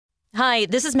Hi,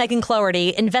 this is Megan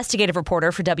Cloherty, investigative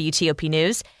reporter for WTOP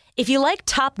News. If you like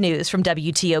top news from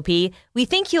WTOP, we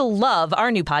think you'll love our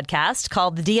new podcast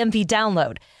called The DMV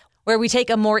Download, where we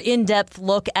take a more in-depth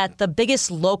look at the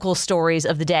biggest local stories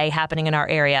of the day happening in our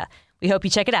area. We hope you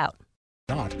check it out.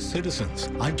 Not citizens.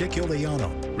 I'm Dick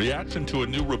Iuliano. Reaction to a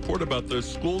new report about the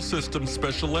school system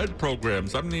special ed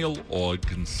programs. I'm Neil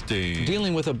Augenstein.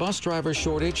 Dealing with a bus driver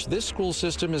shortage, this school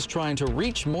system is trying to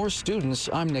reach more students.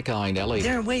 I'm Nick Iannelli.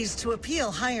 There are ways to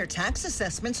appeal higher tax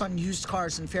assessments on used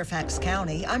cars in Fairfax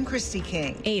County. I'm Christy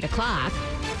King. 8 o'clock.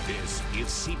 This is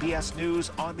CBS News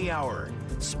on the Hour,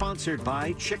 sponsored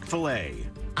by Chick-fil-A.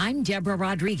 I'm Deborah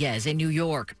Rodriguez in New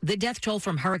York. The death toll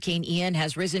from Hurricane Ian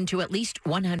has risen to at least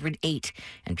 108,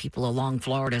 and people along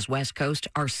Florida's west coast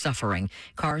are suffering.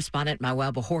 Correspondent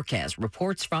Manuel Bojorquez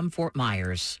reports from Fort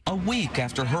Myers. A week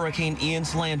after Hurricane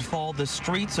Ian's landfall, the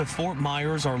streets of Fort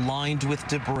Myers are lined with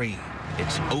debris.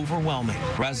 It's overwhelming.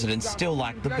 Residents still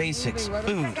lack the basics: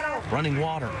 food, running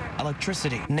water,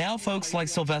 electricity. Now folks like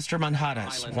Sylvester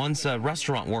Manjares, once a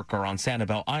restaurant worker on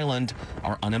Sanibel Island,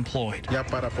 are unemployed. So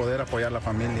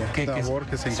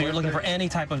you're looking for any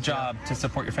type of job to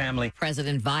support your family.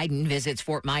 President Biden visits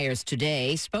Fort Myers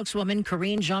today. Spokeswoman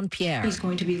Karine Jean-Pierre. He's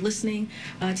going to be listening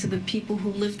to the people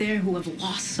who live there who have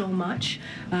lost so much.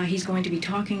 He's going to be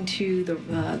talking to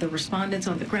the respondents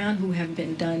on the ground who have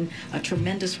been done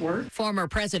tremendous work. Former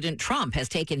President Trump has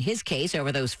taken his case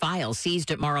over those files seized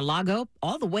at Mar-a-Lago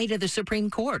all the way to the Supreme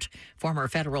Court. Former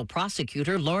federal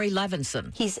prosecutor Lori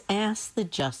Levinson. He's asked the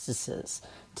justices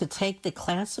to take the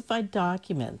classified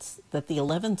documents that the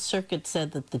 11th Circuit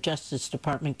said that the Justice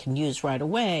Department can use right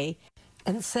away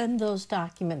and send those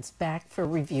documents back for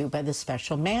review by the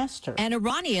special master. An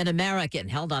Iranian American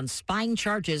held on spying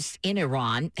charges in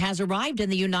Iran has arrived in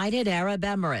the United Arab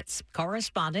Emirates.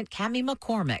 Correspondent Cami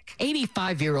McCormick.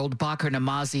 85-year-old Bakr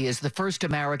Namazi is the first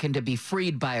American to be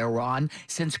freed by Iran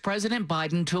since President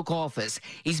Biden took office.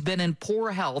 He's been in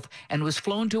poor health and was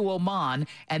flown to Oman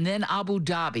and then Abu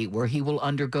Dhabi, where he will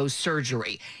undergo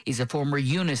surgery. He's a former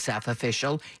UNICEF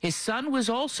official. His son was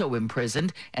also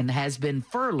imprisoned and has been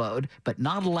furloughed, but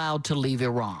not allowed to leave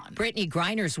Iran. Brittany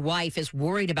Griner's wife is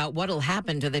worried about what will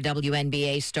happen to the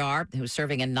WNBA star who's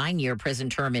serving a 9-year prison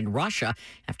term in Russia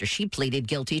after she pleaded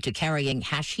guilty to carrying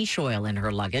hashish oil in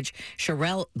her luggage.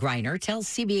 Sherelle Griner tells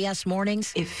CBS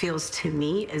Mornings. It feels to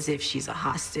me as if she's a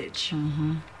hostage.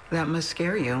 Mm-hmm. That must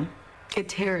scare you. It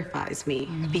terrifies me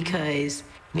because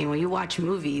when you watch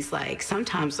movies,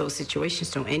 sometimes those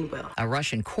situations don't end well. A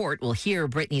Russian court will hear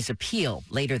Britney's appeal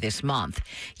later this month.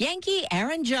 Yankee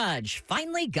Aaron Judge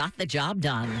finally got the job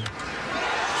done.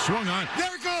 Swung on.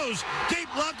 There it goes.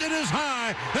 Deep left. It is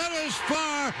high. It is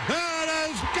far. It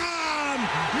is gone.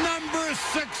 Number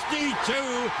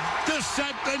 62 to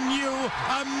set the new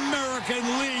American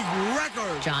League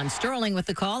record. John Sterling with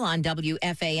the call on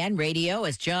WFAN radio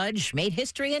as Judge made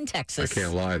history in Texas. I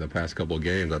can't lie. The past couple of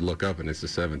games, I'd look up and it's the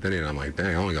 7th inning. And I'm like, dang,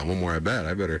 I only got one more at bat.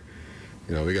 I better...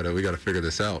 we got to figure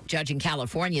this out. Judge in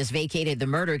California has vacated the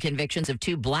murder convictions of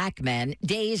 2 black men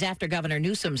days after Governor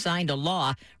Newsom signed a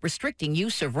law restricting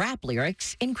use of rap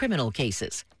lyrics in criminal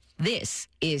cases. This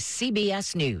is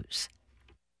CBS News.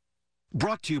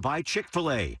 Brought to you by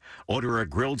Chick-fil-A. Order a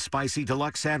grilled spicy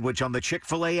deluxe sandwich on the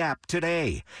Chick-fil-A app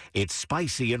today. It's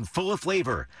spicy and full of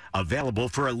flavor. Available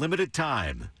for a limited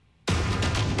time.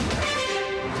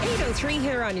 8:03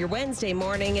 here on your Wednesday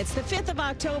morning. It's the 5th of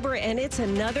October, and it's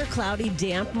another cloudy,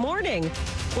 damp morning.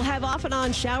 We'll have off and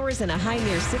on showers and a high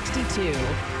near 62.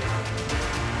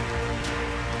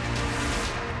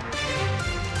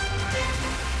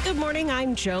 Good morning,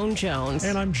 I'm Joan Jones.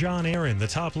 And I'm John Aaron. The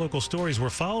top local stories we're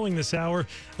following this hour.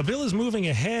 A bill is moving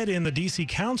ahead in the D.C.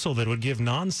 Council that would give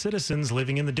non-citizens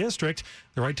living in the district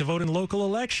the right to vote in local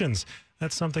elections.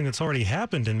 That's something that's already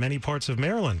happened in many parts of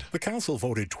Maryland. The council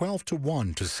voted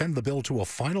 12-1 to send the bill to a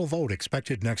final vote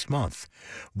expected next month.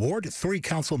 Ward 3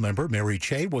 council member Mary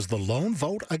Che was the lone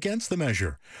vote against the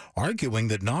measure, arguing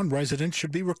that non-residents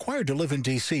should be required to live in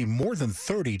D.C. more than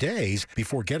 30 days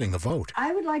before getting a vote.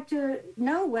 I would like to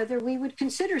know whether we would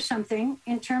consider something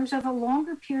in terms of a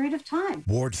longer period of time.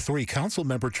 Ward 3 council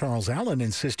member Charles Allen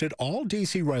insisted all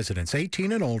D.C. residents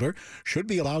 18 and older should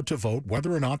be allowed to vote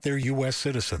whether or not they're U.S.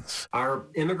 citizens. Our Our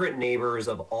immigrant neighbors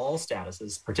of all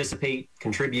statuses participate,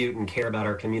 contribute, and care about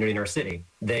our community and our city.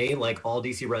 They, like all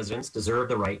D.C. residents, deserve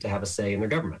the right to have a say in their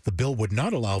government. The bill would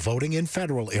not allow voting in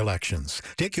federal elections.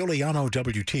 Dick Iuliano,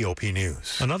 WTOP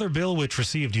News. Another bill which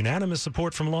received unanimous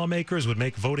support from lawmakers would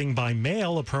make voting by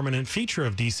mail a permanent feature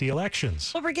of D.C.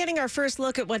 elections. Well, we're getting our first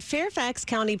look at what Fairfax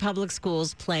County Public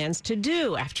Schools plans to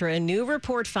do after a new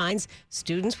report finds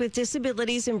students with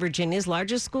disabilities in Virginia's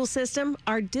largest school system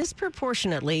are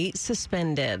disproportionately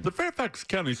suspended. The Fairfax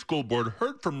County School Board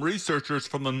heard from researchers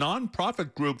from the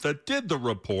nonprofit group that did the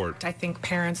report. I think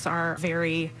parents are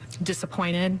very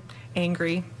disappointed,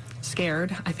 angry,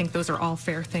 scared. I think those are all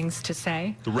fair things to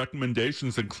say. The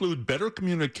recommendations include better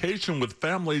communication with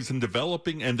families in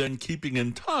developing and then keeping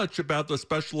in touch about the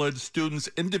special ed students'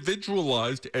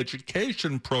 individualized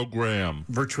education program.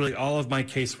 Virtually all of my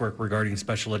casework regarding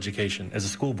special education as a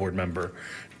school board member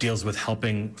deals with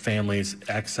helping families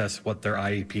access what their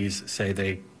IEPs say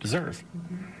they deserve.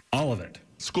 All of it.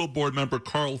 School board member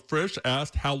Carl Frisch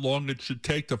asked how long it should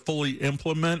take to fully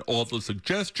implement all the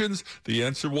suggestions. The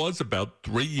answer was about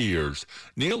 3 years.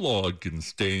 Neil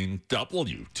Augenstein,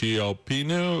 WTOP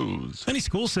News. Many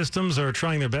school systems are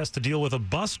trying their best to deal with a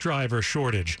bus driver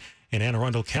shortage. In Anne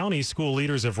Arundel County, school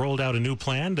leaders have rolled out a new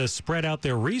plan to spread out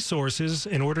their resources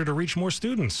in order to reach more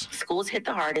students. Schools hit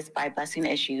the hardest by busing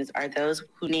issues are those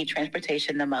who need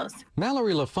transportation the most.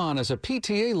 Mallory LaFawn is a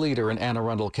PTA leader in Anne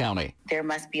Arundel County. There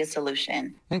must be a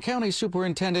solution. And County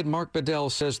Superintendent Mark Bedell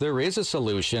says there is a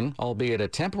solution, albeit a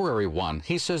temporary one.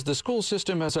 He says the school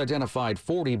system has identified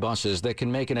 40 buses that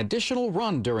can make an additional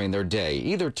run during their day,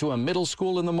 either to a middle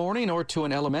school in the morning or to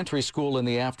an elementary school in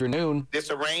the afternoon.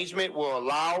 This arrangement will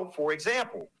allow, for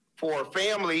example, for a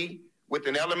family with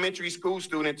an elementary school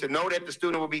student to know that the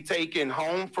student will be taken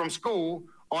home from school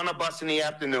on a bus in the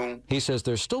afternoon. He says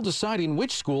they're still deciding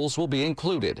which schools will be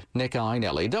included. Nick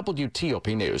Einelli,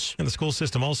 WTOP News. And the school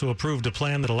system also approved a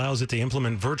plan that allows it to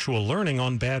implement virtual learning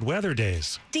on bad weather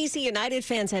days. DC United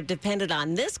fans have depended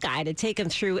on this guy to take them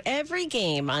through every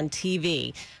game on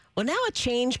TV. Well, now a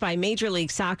change by Major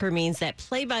League Soccer means that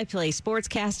play-by-play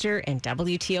sportscaster and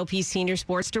WTOP senior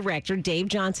sports director Dave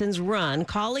Johnson's run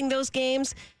calling those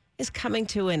games is coming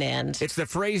to an end. It's the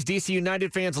phrase DC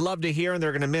United fans love to hear, and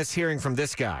they're going to miss hearing from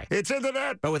this guy. It's in the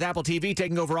net. But with Apple TV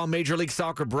taking over all Major League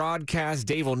Soccer broadcasts,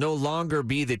 Dave will no longer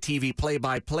be the TV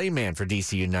play-by-play man for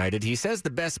DC United. He says the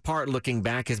best part looking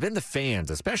back has been the fans,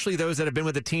 especially those that have been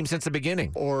with the team since the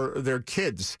beginning. Or their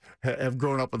kids have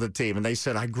grown up with the team, and they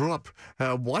said, I grew up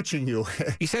watching you.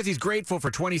 He says he's grateful for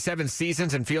 27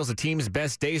 seasons and feels the team's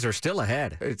best days are still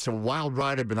ahead. It's a wild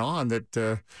ride I've been on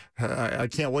that I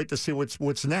can't wait to see what's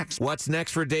next. What's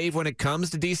next for Dave when it comes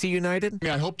to DC United?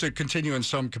 I hope to continue in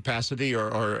some capacity,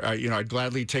 or I'd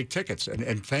gladly take tickets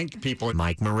and thank people.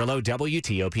 Mike Murillo,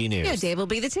 WTOP News. Yeah, Dave will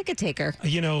be the ticket taker.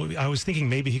 I was thinking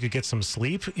maybe he could get some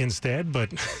sleep instead,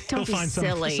 but he'll find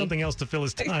something else to fill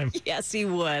his time. Yes, he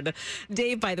would.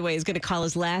 Dave, by the way, is going to call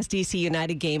his last DC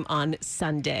United game on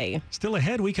Sunday. Still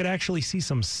ahead, we could actually see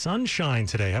some sunshine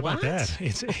today. How about that?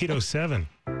 It's 8:07.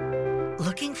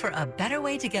 Looking for a better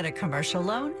way to get a commercial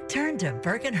loan? Turn to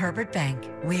Burke & Herbert Bank.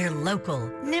 We're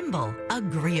local, nimble,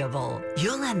 agreeable.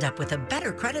 You'll end up with a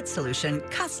better credit solution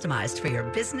customized for your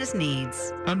business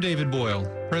needs. I'm David Boyle,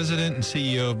 President and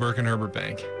CEO of Burke & Herbert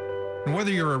Bank. And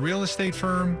whether you're a real estate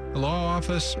firm, a law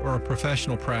office, or a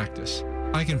professional practice,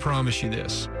 I can promise you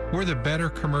this. We're the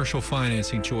better commercial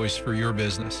financing choice for your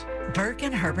business. Burke &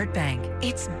 Herbert Bank.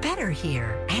 It's better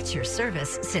here. At your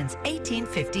service since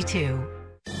 1852.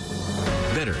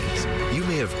 Veterans, you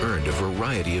may have earned a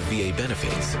variety of VA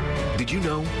benefits. Did you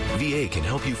know VA can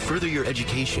help you further your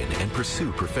education and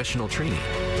pursue professional training?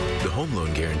 The Home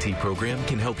Loan Guarantee Program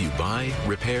can help you buy,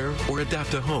 repair, or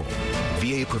adapt a home.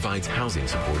 VA provides housing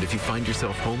support if you find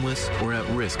yourself homeless or at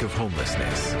risk of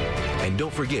homelessness. And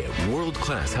don't forget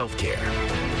world-class health care.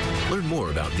 Learn more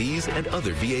about these and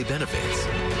other VA benefits.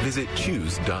 Visit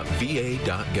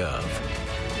choose.va.gov.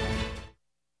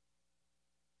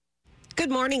 Good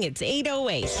morning, it's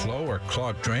 8:08. Slow or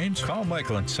clogged drains? Call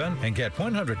Michael & Son and get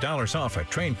 $100 off a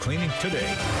drain cleaning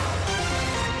today.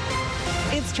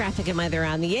 It's traffic and weather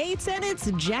on the 8s, and it's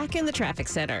Jack in the traffic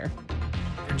center.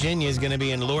 Virginia is going to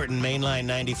be in Lorton, Mainline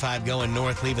 95 going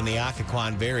north, leaving the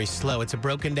Occoquan very slow. It's a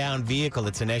broken down vehicle.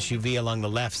 It's an SUV along the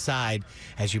left side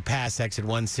as you pass exit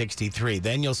 163.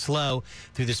 Then you'll slow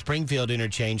through the Springfield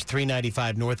interchange,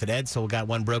 395 north at Edsel. Got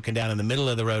one broken down in the middle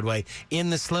of the roadway. In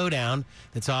the slowdown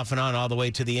that's off and on all the way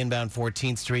to the inbound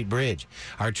 14th Street Bridge.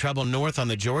 Our trouble north on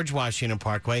the George Washington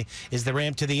Parkway is the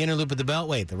ramp to the inner loop of the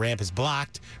Beltway. The ramp is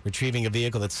blocked, retrieving a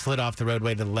vehicle that slid off the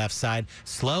roadway to the left side.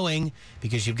 Slowing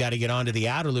because you've got to get onto the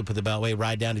outer outer loop of the Beltway,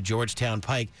 ride down to Georgetown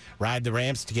Pike, ride the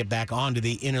ramps to get back onto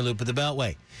the inner loop of the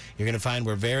Beltway. You're going to find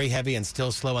we're very heavy and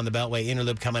still slow on the Beltway inner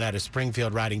loop coming out of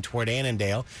Springfield, riding toward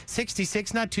Annandale.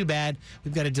 66, not too bad.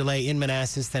 We've got a delay in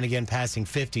Manassas, then again passing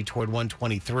 50 toward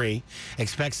 123.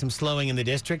 Expect some slowing in the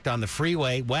district on the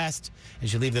freeway west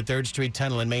as you leave the 3rd Street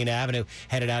Tunnel and Main Avenue,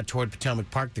 headed out toward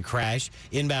Potomac Park, the crash.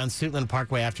 Inbound Suitland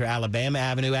Parkway after Alabama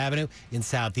Avenue in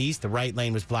southeast. The right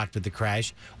lane was blocked with the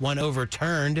crash. One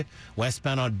overturned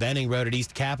westbound on Benning Road at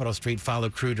East Capitol Street, follow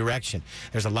crew direction.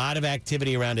 There's a lot of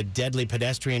activity around a deadly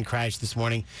pedestrian crash this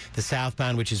morning. The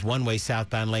southbound, which is one-way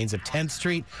southbound lanes of 10th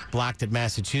Street, blocked at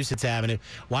Massachusetts Avenue.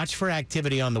 Watch for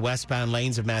activity on the westbound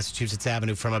lanes of Massachusetts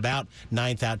Avenue from about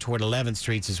 9th out toward 11th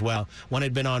Streets as well. One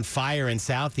had been on fire in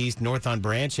southeast, north on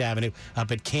Branch Avenue,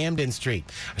 up at Camden Street.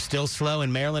 Still slow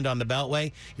in Maryland on the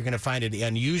Beltway. You're going to find an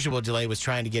unusual delay was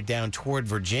trying to get down toward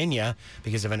Virginia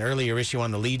because of an earlier issue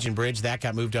on the Legion Bridge. That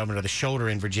got moved over to the shoulder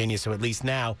in Virginia, so at least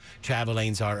now travel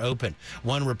lanes are open.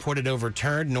 One reported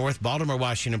overturned north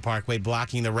Baltimore-Washington Parkway,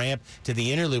 blocking the ramp to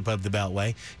the inner loop of the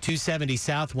Beltway. 270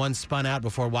 south, one spun out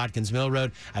before Watkins Mill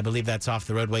Road. I believe that's off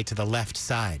the roadway to the left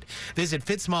side. Visit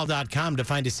fitzmall.com to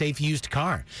find a safe used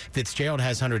car. Fitzgerald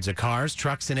has hundreds of cars,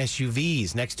 trucks, and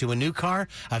SUVs. Next to a new car,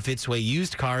 a Fitzway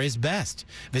used car is best.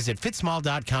 Visit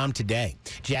fitzmall.com today.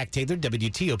 Jack Taylor,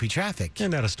 WTOP Traffic.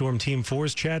 And out of Storm Team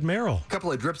 4's Chad Merrill. A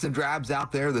couple of drips and drabs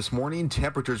out there this morning.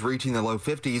 Temperatures reaching the low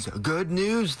 50s. Good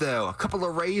news, though. A couple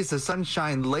of rays of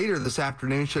sunshine later this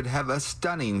afternoon should have a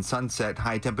stunning sunset.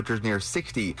 High temperatures near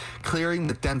 60, clearing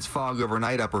the dense fog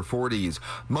overnight, upper 40s.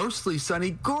 Mostly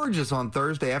sunny, gorgeous on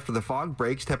Thursday after the fog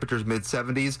breaks. Temperatures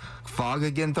mid-70s. Fog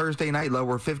again Thursday night,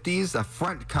 lower 50s. A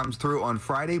front comes through on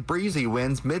Friday. Breezy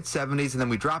winds, mid-70s, and then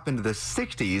we drop into the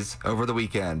 60s over the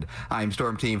weekend. I'm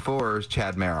Storm Team 4's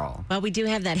Chad Merrill. Well, we do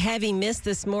have that heavy mist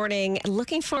this morning.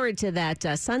 Looking forward to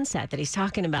that sunset that he's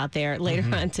talking about there later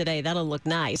on today. That'll look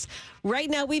nice. Right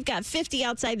now, we've got 50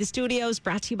 outside the studios,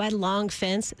 brought to you by Long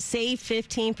Fence. Save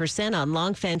 15% on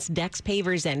Long Fence decks,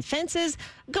 pavers, and fences.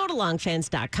 Go to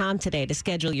longfence.com today to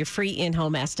schedule your free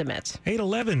in-home estimate.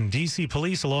 811 D.C.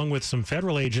 Police, along with some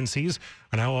federal agencies,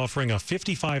 are now offering a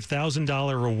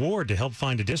 $55,000 reward to help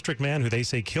find a district man who they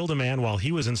say killed a man while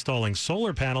he was installing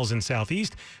solar panels in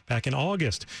Southeast back in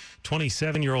August.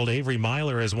 27-year-old Avery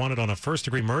Myler is wanted on a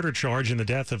first-degree murder charge in the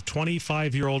death of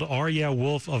 25-year-old Arya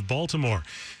Wolf of Baltimore.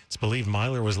 It's believed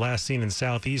Myler was last seen in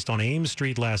Southeast on Ames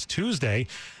Street last Tuesday.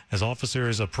 As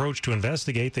officers approached to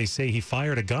investigate, they say he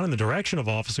fired a gun in the direction of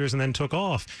officers and then took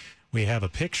off. We have a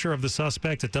picture of the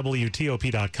suspect at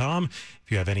WTOP.com.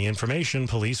 If you have any information,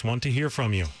 police want to hear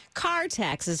from you. Car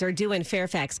taxes are due in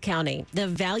Fairfax County. The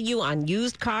value on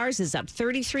used cars is up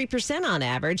 33% on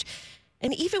average.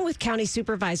 And even with county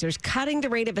supervisors cutting the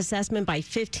rate of assessment by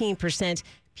 15%,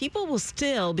 people will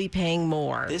still be paying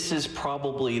more. This is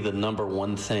probably the number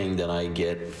one thing that I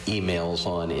get emails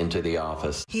on into the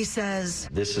office. He says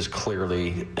this is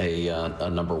clearly a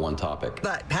number one topic.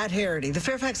 But Pat Harity, the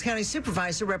Fairfax County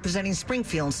supervisor representing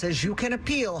Springfield, says you can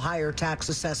appeal higher tax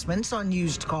assessments on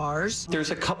used cars.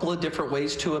 There's a couple of different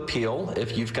ways to appeal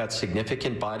if you've got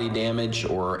significant body damage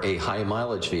or a high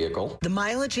mileage vehicle. The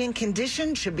mileage and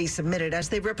condition should be submitted as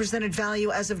they represented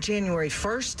value as of January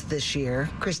 1st this year.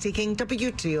 Christy King,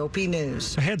 WTOP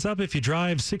News. A heads up if you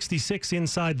drive 66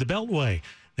 inside the Beltway.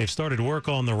 They've started work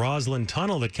on the Roslyn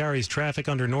Tunnel that carries traffic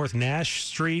under North Nash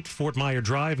Street, Fort Myer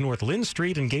Drive, North Lynn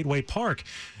Street, and Gateway Park.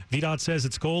 VDOT says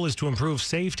its goal is to improve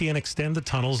safety and extend the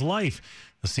tunnel's life.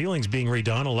 The ceiling's being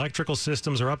redone, electrical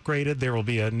systems are upgraded, there will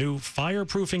be a new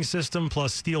fireproofing system,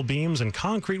 plus steel beams and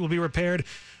concrete will be repaired.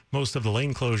 Most of the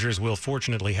lane closures will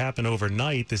fortunately happen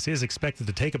overnight. This is expected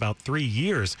to take about 3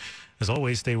 years. As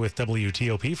always, stay with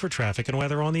WTOP for traffic and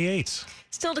weather on the 8s.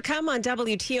 Still to come on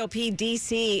WTOP,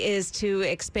 D.C. is to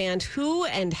expand who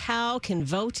and how can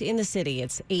vote in the city.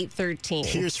 It's 8:13.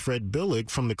 Here's Fred Billig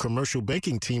from the commercial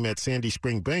banking team at Sandy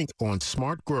Spring Bank on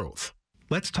Smart Growth.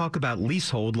 Let's talk about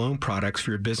leasehold loan products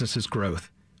for your business's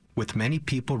growth. With many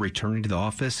people returning to the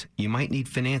office, you might need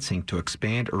financing to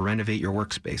expand or renovate your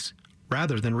workspace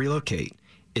rather than relocate.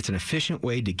 It's an efficient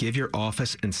way to give your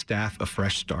office and staff a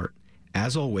fresh start.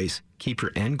 As always, keep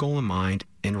your end goal in mind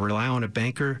and rely on a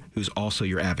banker who's also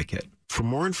your advocate. For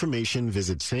more information,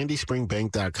 visit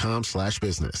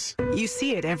sandyspringbank.com/business. You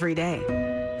see it every day.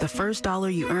 The first dollar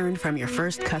you earned from your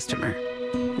first customer.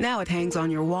 Now it hangs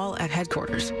on your wall at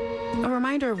headquarters. A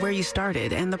reminder of where you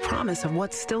started and the promise of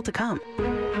what's still to come.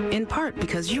 In part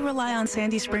because you rely on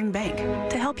Sandy Spring Bank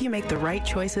to help you make the right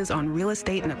choices on real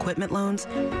estate and equipment loans,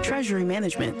 treasury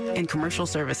management, and commercial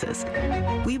services.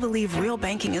 We believe real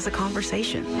banking is a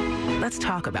conversation. Let's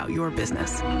talk about your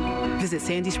business. Visit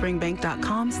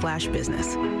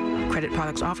sandyspringbank.com/business. Credit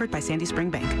products offered by Sandy Spring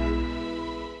Bank.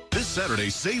 This Saturday,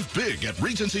 save big at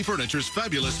Regency Furniture's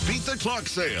fabulous Beat the Clock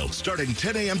sale. Starting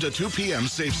 10 a.m. to 2 p.m.,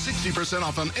 save 60%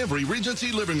 off on every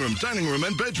Regency living room, dining room,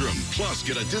 and bedroom. Plus,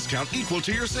 get a discount equal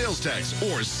to your sales tax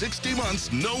or 60 months,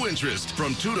 no interest.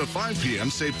 From 2 to 5 p.m.,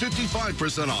 save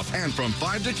 55% off. And from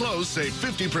 5 to close, save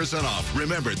 50% off.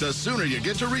 Remember, the sooner you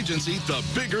get to Regency, the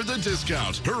bigger the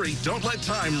discount. Hurry, don't let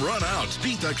time run out.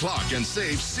 Beat the clock and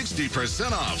save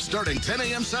 60% off. Starting 10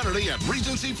 a.m. Saturday at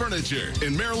Regency Furniture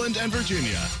in Maryland and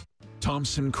Virginia.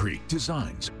 Thompson Creek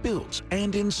designs, builds,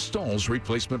 and installs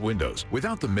replacement windows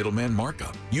without the middleman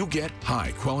markup. You get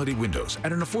high-quality windows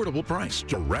at an affordable price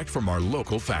direct from our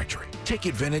local factory. Take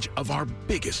advantage of our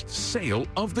biggest sale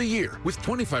of the year with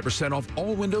 25% off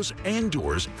all windows and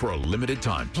doors for a limited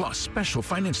time, plus special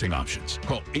financing options.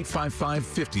 Call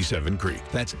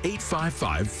 855-57-CREEK. That's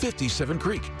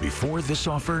 855-57-CREEK before this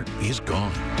offer is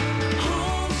gone.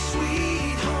 Home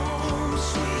sweet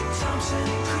Thompson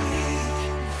Creek.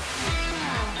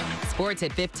 Sports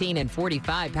at 15 and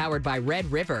 45, powered by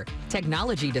Red River.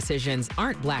 Technology decisions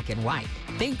aren't black and white.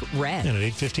 Think red. And at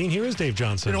 8:15, here is Dave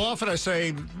Johnson. You know, often I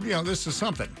say, this is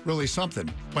something, really something.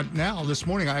 But now, this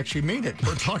morning, I actually mean it.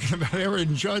 We're talking about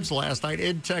Aaron Judge last night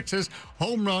in Texas.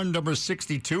 Home run number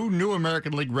 62, new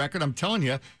American League record. I'm telling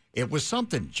you, it was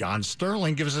something. John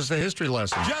Sterling gives us a history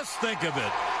lesson. Just think of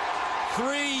it.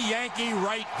 3 Yankee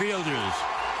right fielders.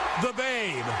 The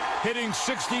Babe hitting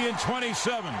 60 and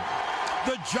 27.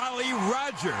 The Jolly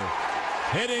Roger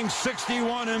hitting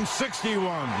 61 and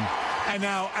 61. And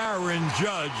now Aaron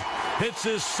Judge hits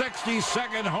his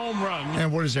 62nd home run.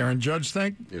 And what does Aaron Judge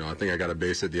think? I think I got a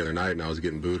base hit the other night and I was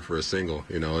getting booed for a single.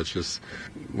 It's just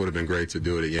would have been great to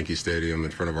do it at Yankee Stadium in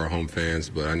front of our home fans.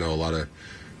 But I know a lot of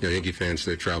Yankee fans,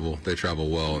 they travel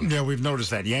well. Yeah, we've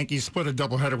noticed that. Yankees split a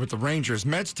doubleheader with the Rangers.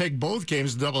 Mets take both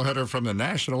games doubleheader from the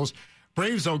Nationals.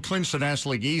 Braves, though, clinched the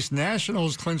National League East.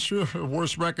 Nationals clinched the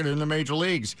worst record in the major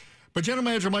leagues. But General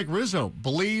Manager Mike Rizzo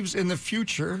believes in the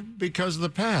future because of the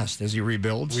past as he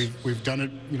rebuilds. We've done it,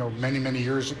 many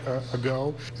years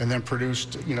ago, and then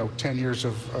produced, 10 years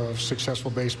of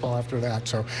successful baseball after that.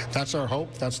 So that's our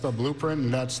hope. That's the blueprint,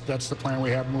 and that's the plan we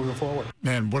have moving forward.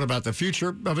 And what about the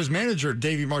future of his manager,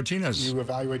 Davey Martinez? You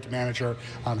evaluate the manager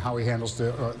on how he handles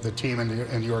the team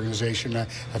and the organization. I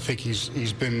think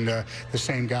he's been the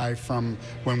same guy from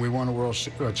when we won a World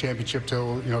Championship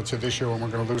to this year when we're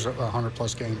going to lose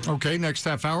 100-plus games. Okay, next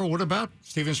half hour, what about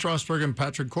Steven Strasburg and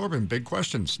Patrick Corbin? Big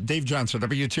questions. Dave Johnson,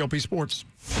 WTOP Sports.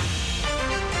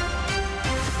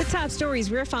 The top stories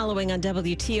we're following on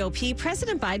WTOP.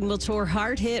 President Biden will tour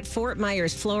hard-hit Fort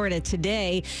Myers, Florida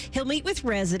today. He'll meet with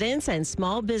residents and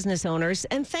small business owners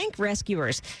and thank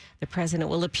rescuers. The president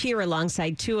will appear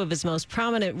alongside 2 of his most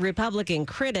prominent Republican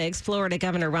critics, Florida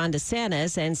Governor Ron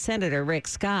DeSantis and Senator Rick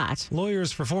Scott.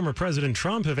 Lawyers for former President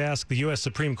Trump have asked the U.S.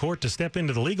 Supreme Court to step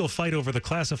into the legal fight over the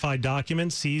classified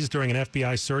documents seized during an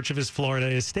FBI search of his Florida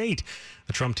estate.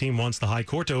 The Trump team wants the high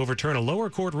court to overturn a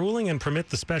lower court ruling and permit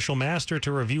the special master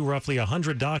to review roughly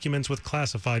 100 documents with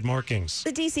classified markings.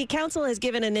 The D.C. Council has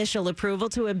given initial approval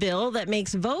to a bill that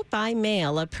makes vote by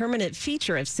mail a permanent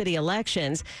feature of city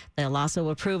elections. They'll also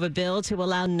approve a bill to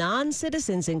allow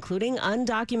non-citizens, including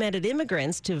undocumented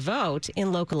immigrants, to vote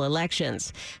in local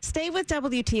elections. Stay with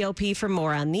WTOP for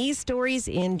more on these stories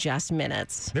in just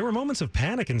minutes. There were moments of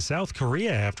panic in South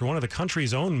Korea after one of the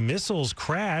country's own missiles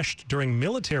crashed during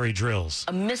military drills.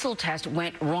 A missile test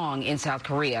went wrong in South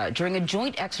Korea during a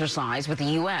joint exercise with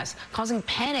the U.S., causing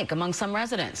panic among some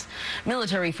residents.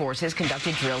 Military forces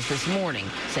conducted drills this morning,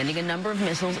 sending a number of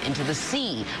missiles into the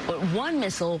sea, but one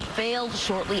missile failed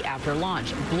shortly after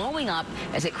launch, blowing up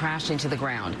as it crashed into the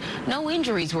ground. No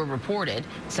injuries were reported.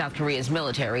 South Korea's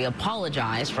military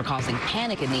apologized for causing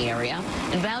panic in the area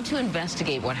and vowed to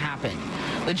investigate what happened.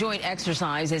 The joint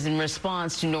exercise is in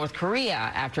response to North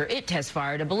Korea after it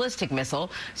test-fired a ballistic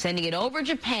missile, sending it over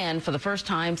Japan for the first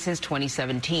time since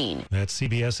 2017. That's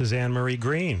CBS's Anne-Marie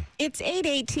Green. It's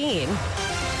 8:18.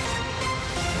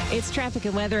 It's traffic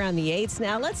and weather on the 8s.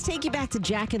 Now, let's take you back to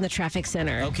Jack in the traffic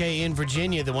center. Okay, in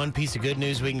Virginia, the one piece of good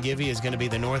news we can give you is going to be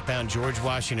the northbound George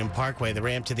Washington Parkway. The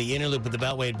ramp to the inner loop of the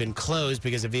Beltway had been closed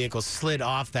because a vehicle slid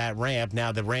off that ramp.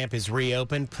 Now the ramp is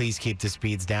reopened. Please keep the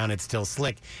speeds down. It's still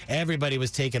slick. Everybody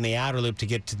was taking the outer loop to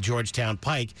get to Georgetown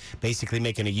Pike, basically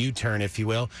making a U-turn, if you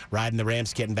will, riding the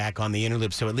ramps, getting back on the inner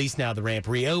loop. So at least now the ramp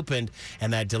reopened,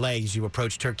 and that delay as you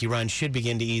approach Turkey Run should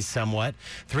begin to ease somewhat.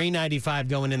 395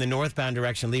 going in the northbound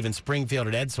direction, leaving Springfield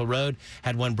at Edsel Road,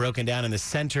 had one broken down in the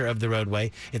center of the roadway.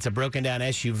 It's a broken down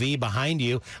SUV behind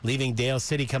you, leaving Dale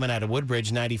City coming out of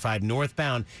Woodbridge, 95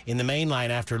 northbound in the main line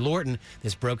after Lorton.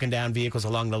 This broken down vehicle's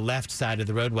along the left side of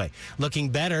the roadway. Looking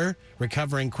better,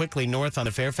 recovering quickly north on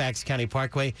the Fairfax County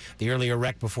Parkway. The earlier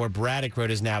wreck before Braddock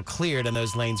Road is now cleared, and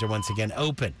those lanes are once again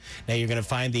open. Now you're going to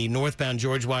find the northbound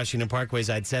George Washington Parkway, as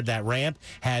I'd said, that ramp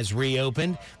has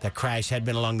reopened. The crash had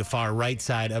been along the far right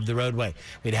side of the roadway.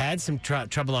 We'd had some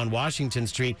trouble on Washington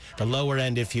Street, the lower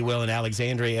end, if you will, in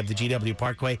Alexandria of the GW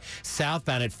Parkway.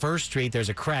 Southbound at First Street, there's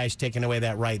a crash taking away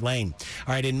that right lane.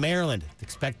 All right, in Maryland,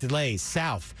 expect delays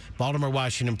south,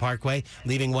 Baltimore-Washington Parkway,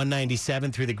 leaving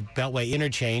 197 through the Beltway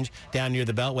interchange. Down near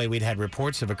the Beltway, we'd had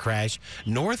reports of a crash.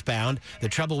 Northbound, the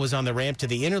trouble was on the ramp to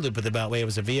the inner loop of the Beltway. It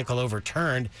was a vehicle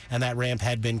overturned, and that ramp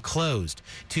had been closed.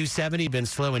 270 been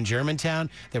slow in Germantown.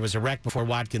 There was a wreck before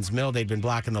Watkins Mill. They'd been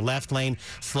blocking the left lane,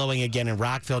 slowing again in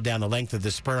Rockville down the length of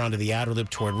the spur onto the outer loop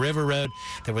toward River Road.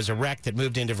 There was a wreck that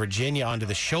moved into Virginia onto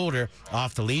the shoulder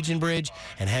off the Legion Bridge,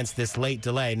 and hence this late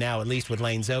delay. Now, at least with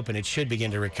lanes open, it should begin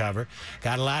to recover.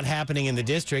 Got a lot happening in the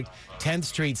district. 10th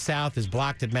Street South is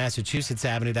blocked at Massachusetts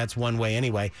Avenue. That's one way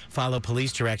anyway. Follow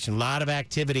police direction. A lot of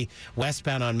activity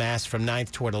westbound on Mass from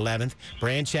 9th toward 11th.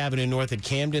 Branch Avenue north at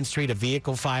Camden Street, a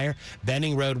vehicle fire.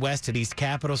 Benning Road west at East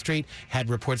Capitol Street had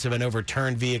reports of an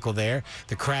overturned vehicle there.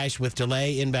 The crash with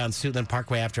delay inbound Suitland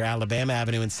Parkway after Alabama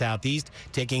Avenue in Southeast,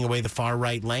 taking away the far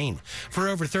right lane. For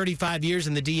over 35 years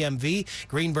in the DMV,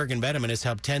 Greenberg and Betterman has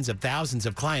helped tens of thousands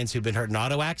of clients who've been hurt in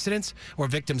auto accidents or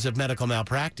victims of medical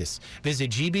malpractice.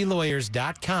 Visit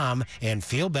gblawyers.com and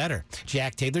feel better.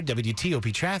 Jack Taylor,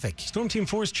 WTOP Traffic. Storm Team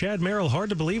 4's Chad Merrill. Hard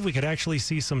to believe we could actually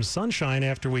see some sunshine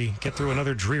after we get through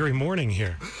another dreary morning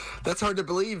here. That's hard to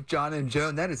believe, John and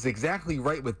Joan. That is exactly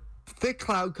right, with thick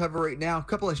cloud cover right now. A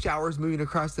couple of showers moving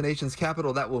across the nation's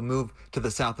capital. That will move to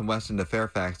the south and west into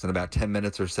Fairfax in about 10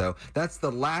 minutes or so. That's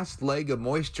the last leg of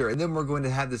moisture. And then we're going to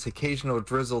have this occasional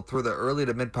drizzle through the early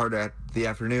to mid part of the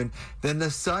afternoon. Then the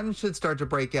sun should start to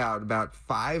break out about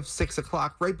 5, 6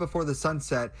 o'clock, right before the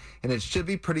sunset. And it should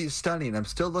be pretty stunning. I'm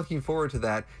still looking forward to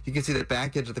that. You can see the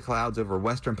back edge of the clouds over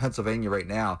western Pennsylvania right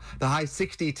now. The high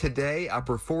 60 today,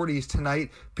 upper 40s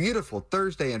tonight. Beautiful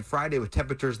Thursday and Friday with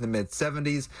temperatures in the mid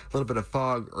 70s. A little bit of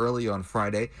fog early on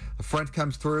Friday. The front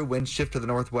comes through, winds shift to the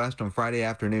northwest on Friday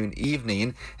afternoon,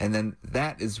 evening, and then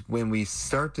that is when we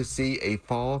start to see a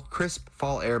crisp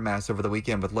fall air mass over the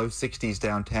weekend with low 60s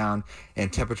downtown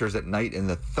and temperatures at night in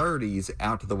the 30s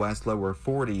out to the west, lower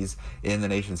 40s in the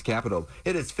nation's capital.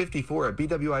 It is 54 at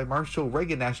BWI Marshall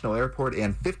Reagan National Airport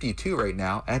and 52 right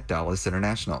now at Dulles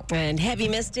International. And heavy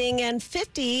misting and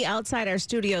 50 outside our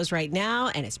studios right now,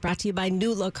 and it's brought to you by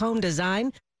New Look Home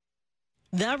Design.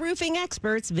 The roofing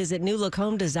experts. Visit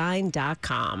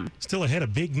newlookhomedesign.com. Still ahead, a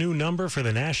big new number for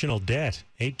the national debt,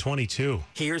 822.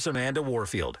 Here's Amanda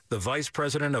Warfield, the Vice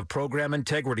President of Program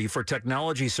Integrity for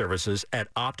Technology Services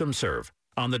at OptumServe,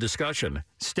 on the discussion,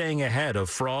 Staying Ahead of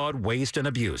Fraud, Waste, and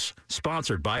Abuse,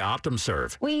 sponsored by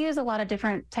OptumServe. We use a lot of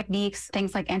different techniques,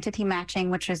 things like entity matching,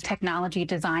 which is technology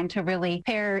designed to really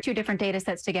pair two different data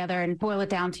sets together and boil it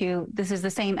down to this is the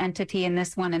same entity in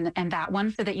this one and that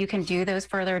one, so that you can do those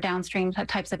further downstream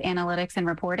types of analytics and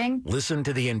reporting. Listen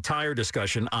to the entire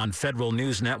discussion on Federal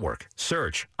News Network.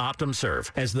 Search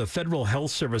OptumServe. As the federal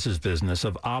health services business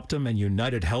of Optum and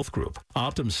United Health Group,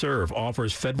 OptumServe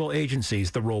offers federal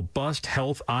agencies the robust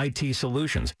health IT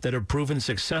solutions that have proven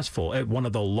successful at one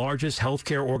of the largest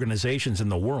healthcare organizations in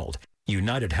the world,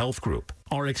 United Health Group.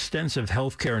 Our extensive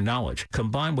healthcare knowledge,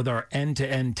 combined with our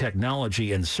end-to-end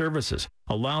technology and services,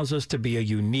 allows us to be a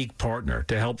unique partner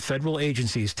to help federal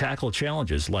agencies tackle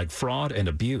challenges like fraud and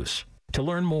abuse. To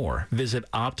learn more, visit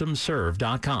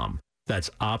OptumServe.com.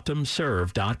 That's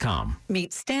OptumServe.com.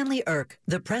 Meet Stanley Irk,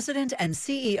 the president and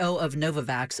CEO of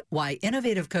Novavax, why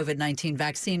innovative COVID-19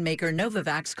 vaccine maker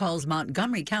Novavax calls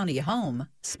Montgomery County home.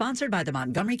 Sponsored by the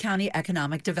Montgomery County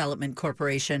Economic Development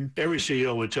Corporation. Every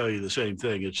CEO would tell you the same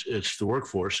thing. It's the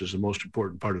workforce is the most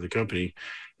important part of the company,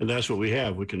 and that's what we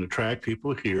have. We can attract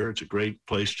people here. It's a great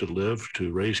place to live,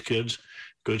 to raise kids,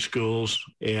 good schools,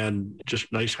 and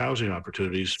just nice housing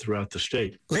opportunities throughout the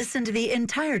state. Listen to the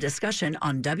entire discussion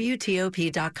on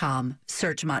WTOP.com.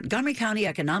 Search Montgomery County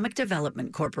Economic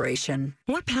Development Corporation.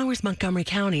 What powers Montgomery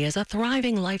County is a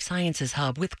thriving life sciences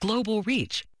hub with global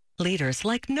reach. Leaders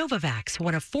like Novavax,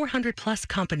 one of 400-plus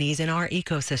companies in our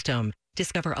ecosystem.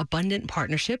 Discover abundant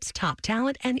partnerships, top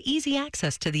talent, and easy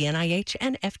access to the NIH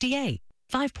and FDA.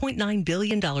 $5.9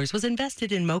 billion was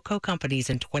invested in MoCo companies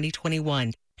in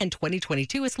 2021, and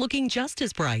 2022 is looking just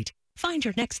as bright. Find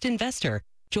your next investor.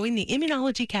 Join the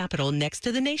immunology capital next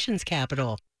to the nation's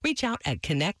capital. Reach out at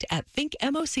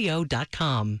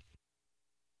connect@thinkmoco.com.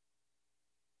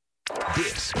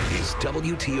 This is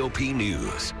WTOP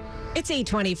News. It's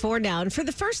 8:24 now, and for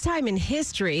the first time in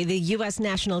history, the U.S.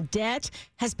 national debt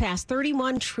has passed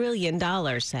 $31 trillion.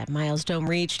 That milestone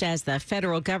reached as the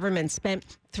federal government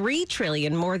spent $3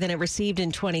 trillion more than it received in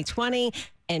 2020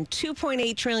 and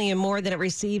 $2.8 trillion more than it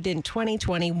received in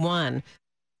 2021.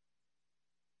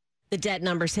 The debt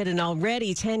numbers hit an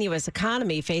already tenuous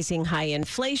economy facing high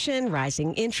inflation,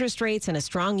 rising interest rates, and a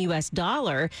strong U.S.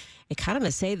 dollar.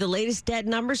 Economists say the latest debt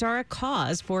numbers are a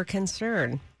cause for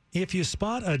concern. If you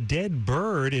spot a dead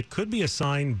bird, it could be a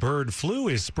sign bird flu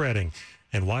is spreading.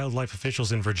 And wildlife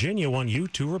officials in Virginia want you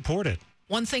to report it.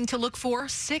 One thing to look for,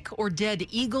 sick or dead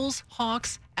eagles,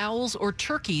 hawks, owls, or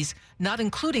turkeys, not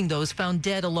including those found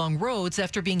dead along roads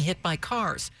after being hit by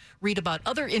cars. Read about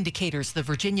other indicators the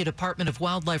Virginia Department of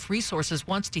Wildlife Resources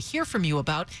wants to hear from you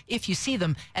about if you see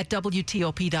them at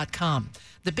WTOP.com.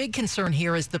 The big concern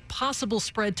here is the possible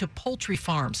spread to poultry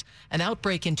farms. An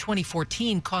outbreak in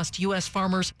 2014 cost U.S.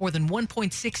 farmers more than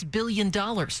 $1.6 billion.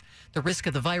 The risk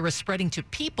of the virus spreading to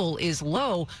people is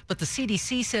low, but the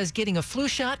CDC says getting a flu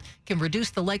shot can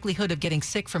reduce the likelihood of getting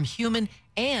sick from human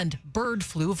and bird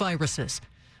flu viruses.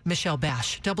 Michelle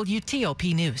Bash,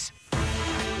 WTOP News.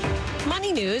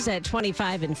 Money news at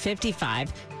 25 and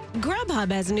 55.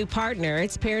 Grubhub has a new partner.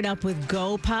 It's paired up with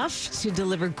GoPuff to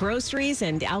deliver groceries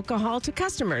and alcohol to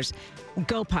customers.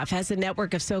 GoPuff has a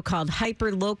network of so-called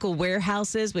hyper-local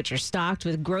warehouses, which are stocked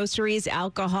with groceries,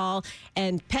 alcohol,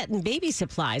 and pet and baby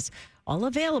supplies, all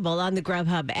available on the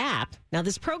Grubhub app. Now,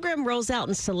 this program rolls out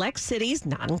in select cities,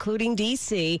 not including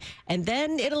D.C., and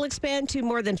then it'll expand to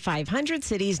more than 500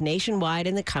 cities nationwide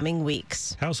in the coming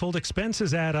weeks. Household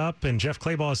expenses add up, and Jeff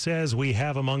Claybaugh says we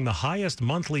have among the highest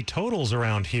monthly totals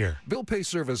around here. Bill pay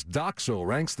service Doxo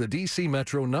ranks the D.C.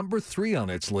 Metro number 3 on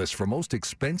its list for most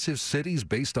expensive cities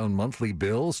based on monthly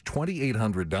bills,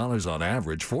 $2,800 on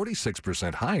average,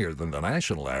 46% higher than the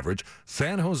national average.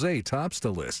 San Jose tops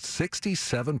the list,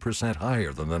 67%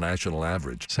 higher than the national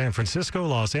average. San Francisco,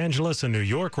 Los Angeles, and New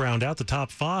York round out the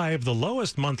top 5. The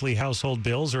lowest monthly household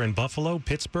bills are in Buffalo,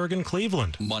 Pittsburgh, and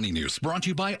Cleveland. Money News brought to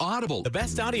you by Audible. The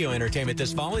best audio entertainment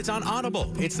this fall is on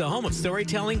Audible. It's the home of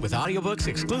storytelling with audiobooks,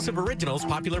 exclusive originals,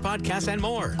 popular podcasts, and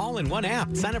more. All in one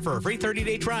app. Sign up for a free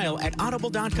 30-day trial at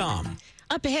audible.com.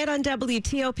 Up ahead on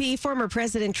WTOP, former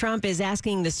President Trump is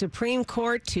asking the Supreme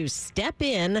Court to step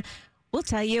in. We'll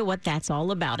tell you what that's all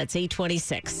about. It's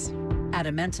 8:26. At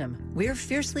Amentum, we're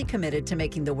fiercely committed to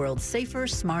making the world safer,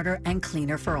 smarter, and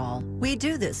cleaner for all. We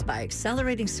do this by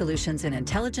accelerating solutions in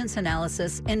intelligence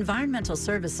analysis, environmental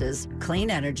services, clean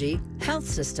energy, health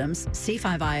systems,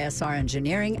 C5ISR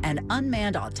engineering, and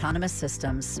unmanned autonomous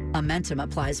systems. Amentum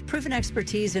applies proven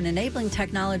expertise in enabling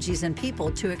technologies and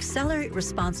people to accelerate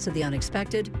response to the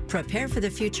unexpected, prepare for the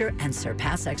future, and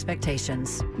surpass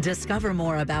expectations. Discover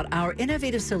more about our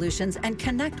innovative solutions and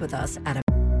connect with us at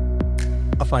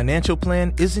A financial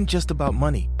plan isn't just about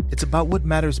money. It's about what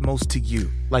matters most to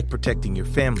you, like protecting your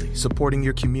family, supporting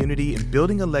your community, and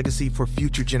building a legacy for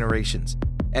future generations.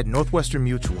 At Northwestern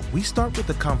Mutual, we start with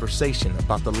a conversation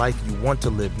about the life you want to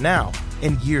live now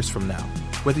and years from now.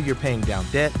 Whether you're paying down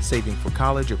debt, saving for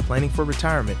college, or planning for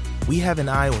retirement, we have an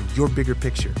eye on your bigger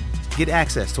picture. Get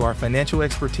access to our financial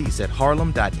expertise at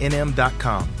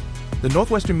harlem.nm.com. The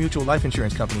Northwestern Mutual Life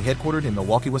Insurance Company, headquartered in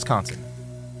Milwaukee, Wisconsin.